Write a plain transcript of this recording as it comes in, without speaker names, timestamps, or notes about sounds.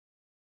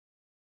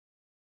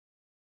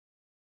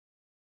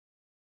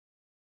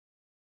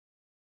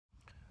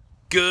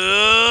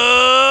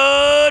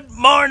Good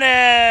morning!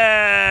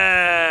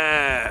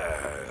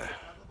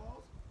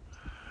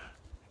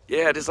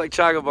 Yeah, just like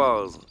chocolate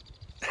balls.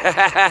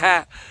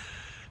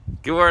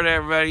 Good morning,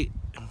 everybody.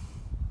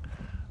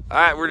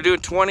 Alright, we're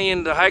doing 20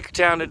 into Hiker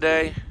Town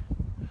today.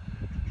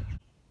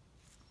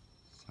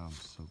 Sounds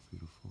so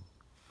beautiful.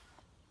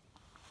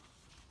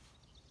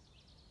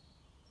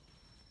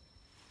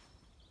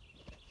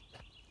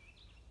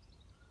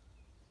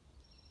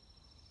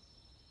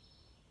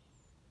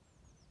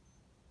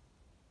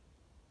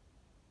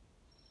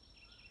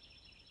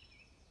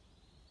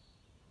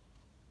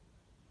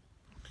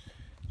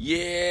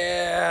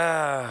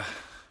 Yeah!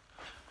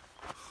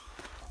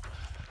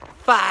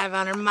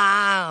 500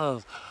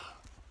 miles!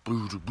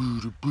 Boo da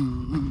boo da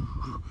boo!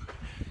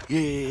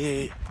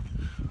 Yeah!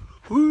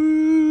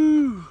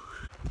 Woo!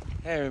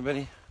 Hey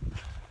everybody.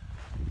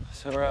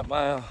 So we're at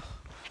mile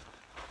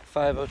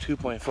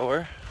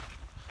 502.4.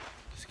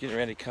 Just getting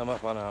ready to come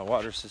up on a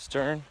water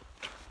cistern.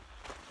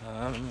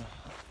 I'm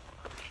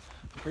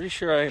pretty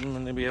sure I'm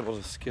going to be able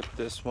to skip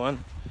this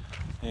one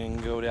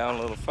and go down a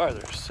little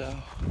farther. So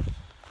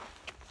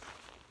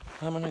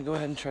I'm going to go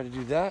ahead and try to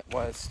do that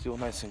while it's still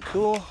nice and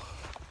cool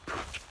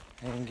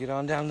and get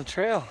on down the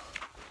trail.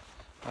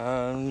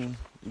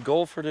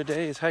 Goal for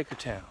today is Hiker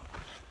Town.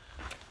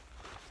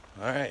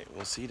 Alright,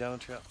 we'll see you down the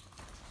trail.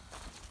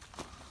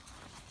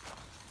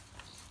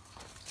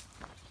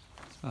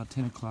 It's about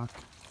 10 o'clock.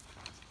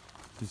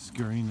 Just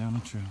scurrying down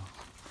the trail.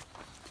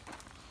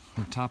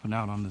 We're topping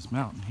out on this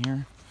mountain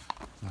here.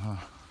 The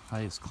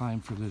highest climb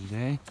for the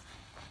day.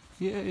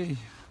 Yay!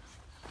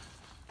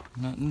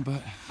 Nothing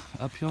but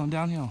uphill and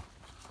downhill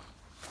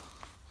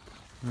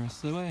the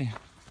rest of the way.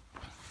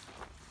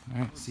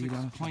 Alright, see you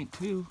down at point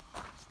 2.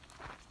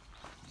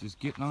 Just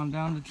getting on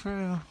down the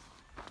trail.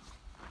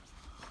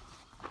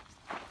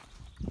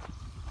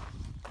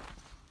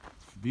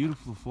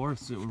 Beautiful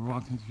forest that we're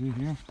walking through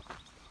here.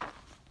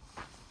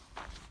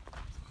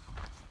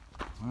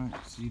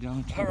 Alright, see you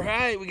down the trail.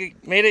 Alright, we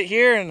made it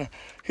here, and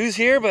who's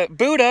here but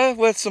Buddha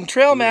with some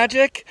trail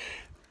magic.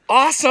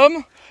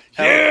 Awesome!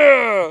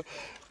 Yeah!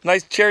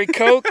 Nice cherry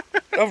Coke.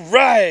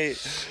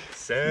 Alright!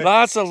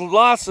 Lots of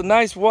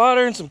nice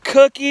water and some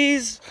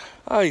cookies.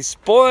 Oh, he's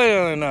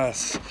spoiling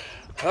us.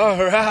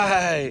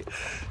 Alright.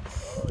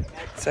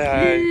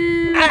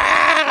 Sorry.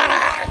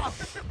 Ah!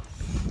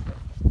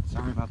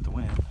 Sorry about the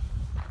wind.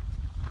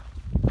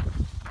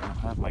 I don't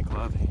have my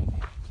glove handy.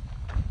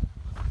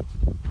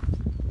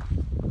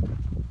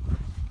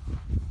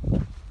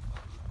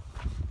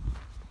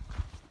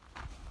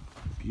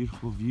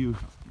 Beautiful view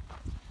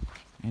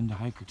into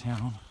Hiker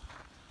Town.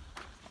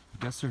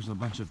 I guess there's a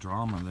bunch of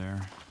drama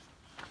there.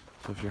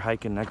 So if you're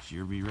hiking next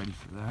year, be ready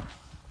for that.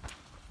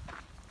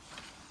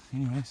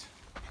 Anyways,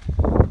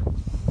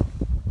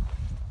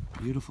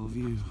 beautiful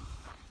view.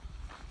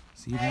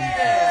 See you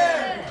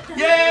then.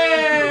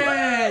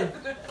 Yay!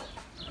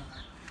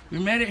 We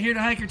made it here to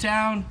Hiker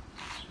Town.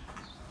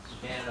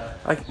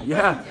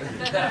 Yeah.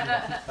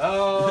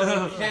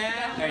 Oh,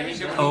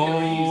 Canada.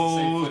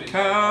 Oh,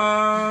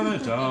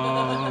 Canada.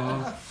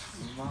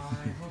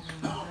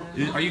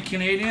 Are you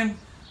Canadian?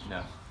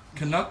 No.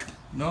 Canuck?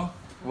 No?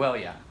 Well,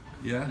 yeah.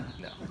 Yeah?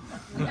 No.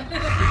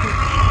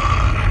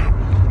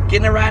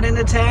 Getting it right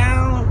into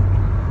town.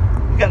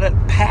 We got it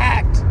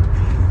packed.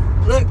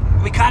 Look,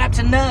 we caught up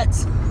to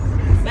nuts.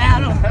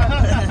 Found them.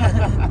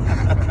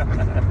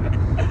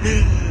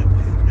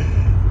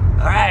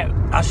 All right,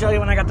 I'll show you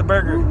when I got the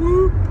burger.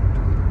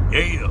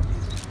 Yeah.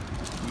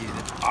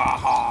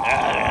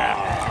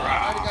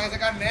 Alright, guys, I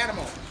got an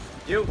animal.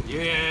 You?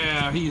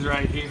 Yeah, he's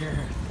right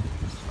here.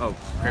 Oh,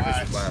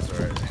 crayfish blast,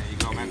 alright. There you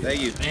go, man.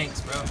 Thank you.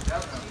 Thanks, bro.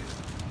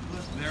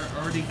 They're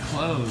already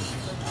closed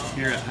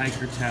here at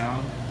Hiker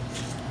Town,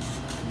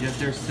 yet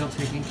they're still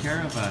taking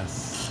care of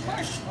us.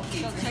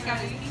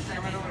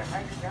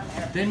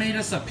 They made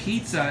us a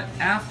pizza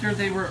after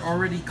they were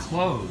already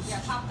closed.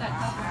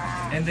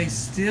 And they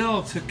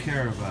still took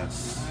care of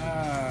us.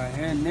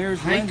 And there's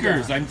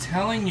Hikers, I'm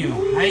telling you,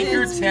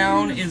 Hiker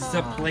Town is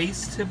the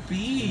place to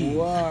be.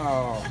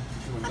 Wow.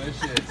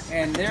 Delicious.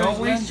 And there's Don't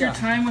waste your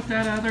time with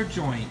that other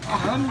joint.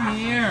 Come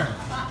here.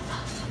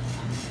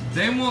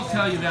 They won't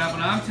tell you that,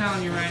 but I'm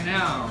telling you right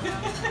now.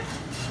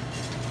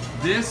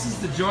 This is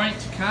the joint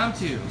to come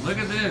to. Look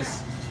at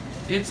this.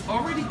 It's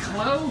already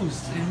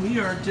closed, and we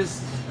are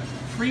just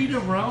free to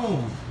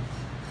roam.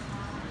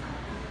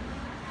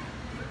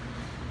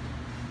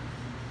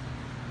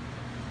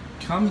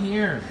 Come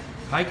here.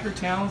 Hiker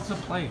Town's the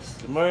place.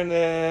 Good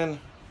morning.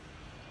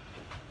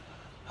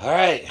 All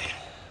right,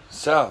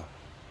 so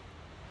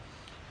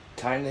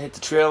time to hit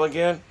the trail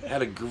again.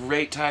 Had a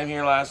great time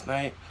here last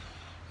night.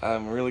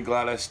 I'm really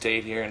glad I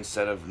stayed here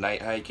instead of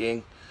night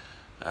hiking.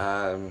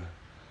 But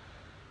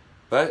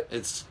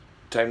it's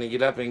time to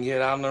get up and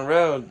get on the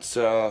road,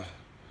 so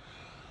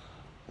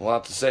we'll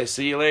have to say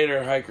see you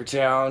later, Hiker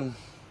Town.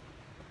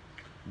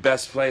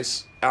 Best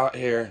place out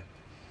here.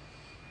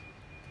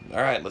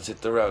 Alright, let's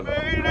hit the road.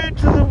 Made it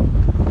to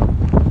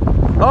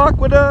the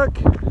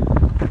aqueduct.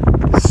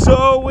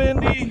 So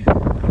windy.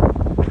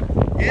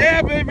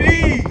 Yeah,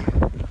 baby.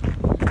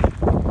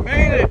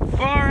 Made it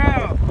far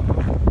out.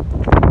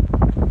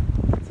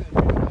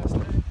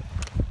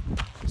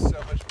 So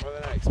much more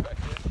than I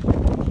expected.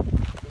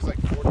 It was like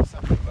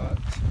 40-something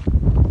bucks.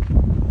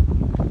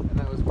 And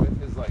that was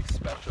with his like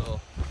special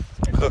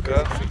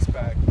Hookup.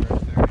 6-pack for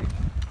 30.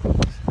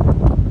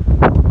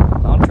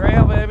 On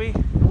trail, baby.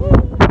 Woo!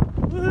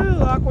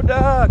 Woo!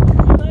 Aqueduct.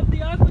 I love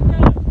the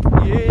aqueduct.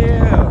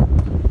 Yeah.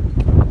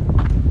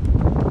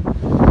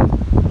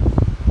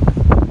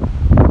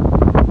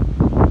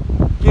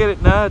 Get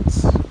it,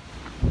 nuts.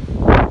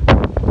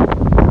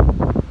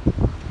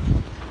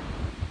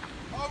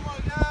 Oh my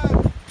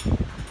god!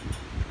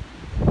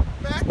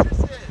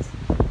 Mattresses!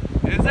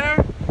 Is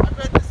there? I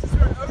bet this is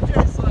where OJ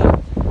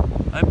slept.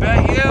 I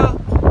bet you.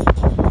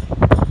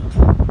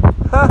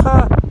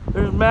 Haha.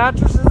 There's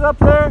mattresses up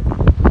there?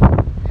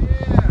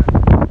 Yeah.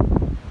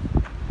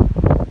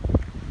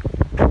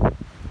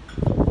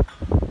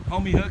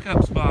 Homie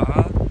hookup spot,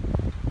 huh?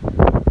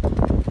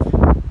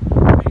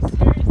 Are you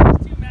serious? There's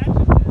 2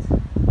 mattresses.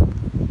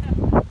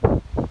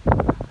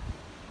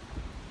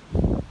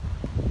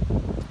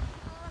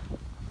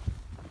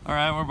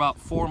 Alright, we're about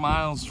 4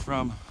 miles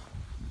from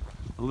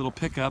a little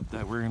pickup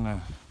that we're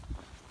gonna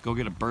go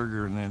get a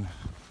burger and then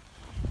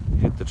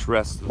hit the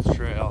rest of the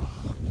trail.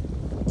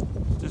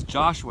 Just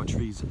Joshua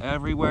trees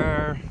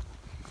everywhere.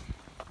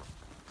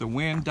 The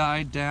wind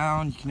died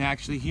down. You can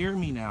actually hear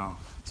me now.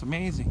 It's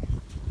amazing.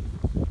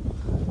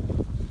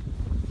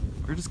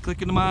 We're just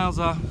clicking the miles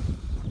off.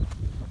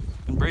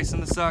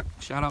 Embracing the suck.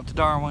 Shout out to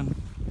Darwin.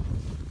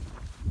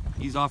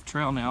 He's off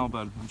trail now,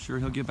 but I'm sure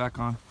he'll get back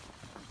on.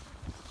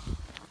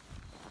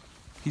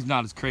 He's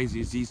not as crazy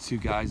as these 2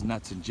 guys,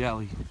 Nuts and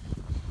Jelly.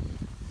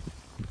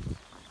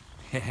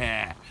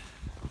 Yeah.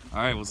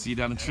 All right, we'll see you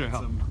down the trail.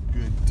 Some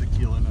good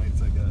tequila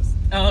nights, I guess.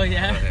 Oh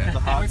yeah. The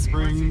hot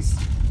springs.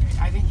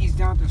 I think he's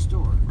down at the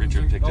store.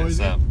 Richard picked Oh, us is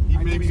he? up. He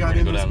I maybe think got so.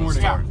 in Go this down the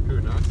morning. store.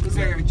 Who knows? He's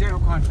a general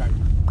contractor.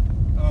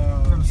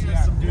 From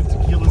Seattle. some good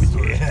tequila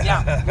store.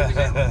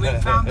 Yeah, we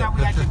found out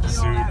we had tequila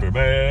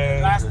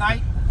Superman. last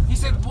night. He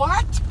said,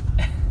 "What?"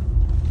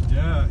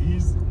 Yeah,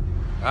 he's.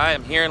 I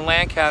am here in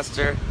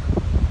Lancaster.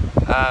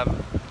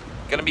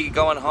 Gonna be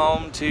going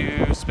home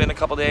to spend a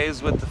couple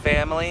days with the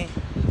family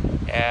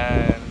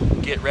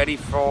and get ready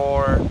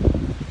for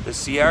the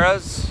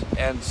Sierras.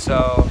 And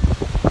so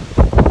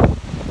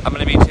I'm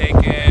gonna be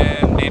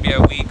taking maybe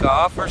a week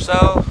off or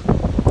so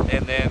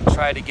and then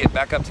try to get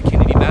back up to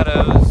Kennedy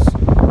Meadows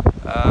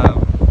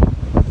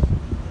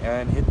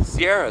and hit the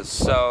Sierras.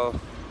 So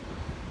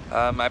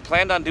I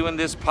planned on doing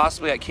this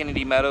possibly at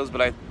Kennedy Meadows,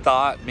 but I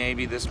thought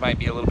maybe this might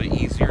be a little bit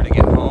easier to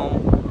get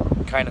home.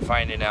 Kind of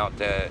finding out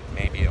that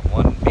maybe it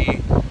wouldn't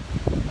be.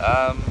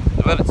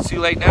 But it's too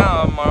late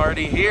now. I'm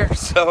already here.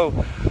 So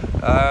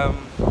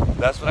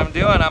that's what I'm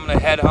doing. I'm going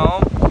to head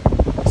home,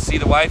 see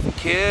the wife and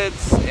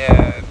kids,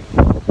 and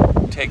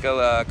take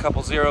a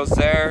couple zeros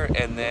there,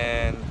 and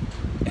then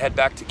head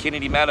back to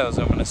Kennedy Meadows.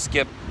 I'm going to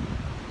skip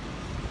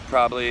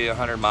probably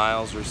 100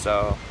 miles or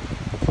so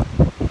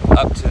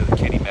up to the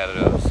Kennedy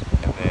Meadows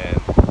and then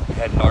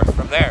head north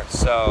from there.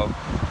 So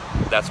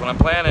that's what I'm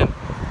planning.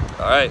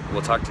 All right,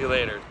 we'll talk to you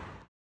later.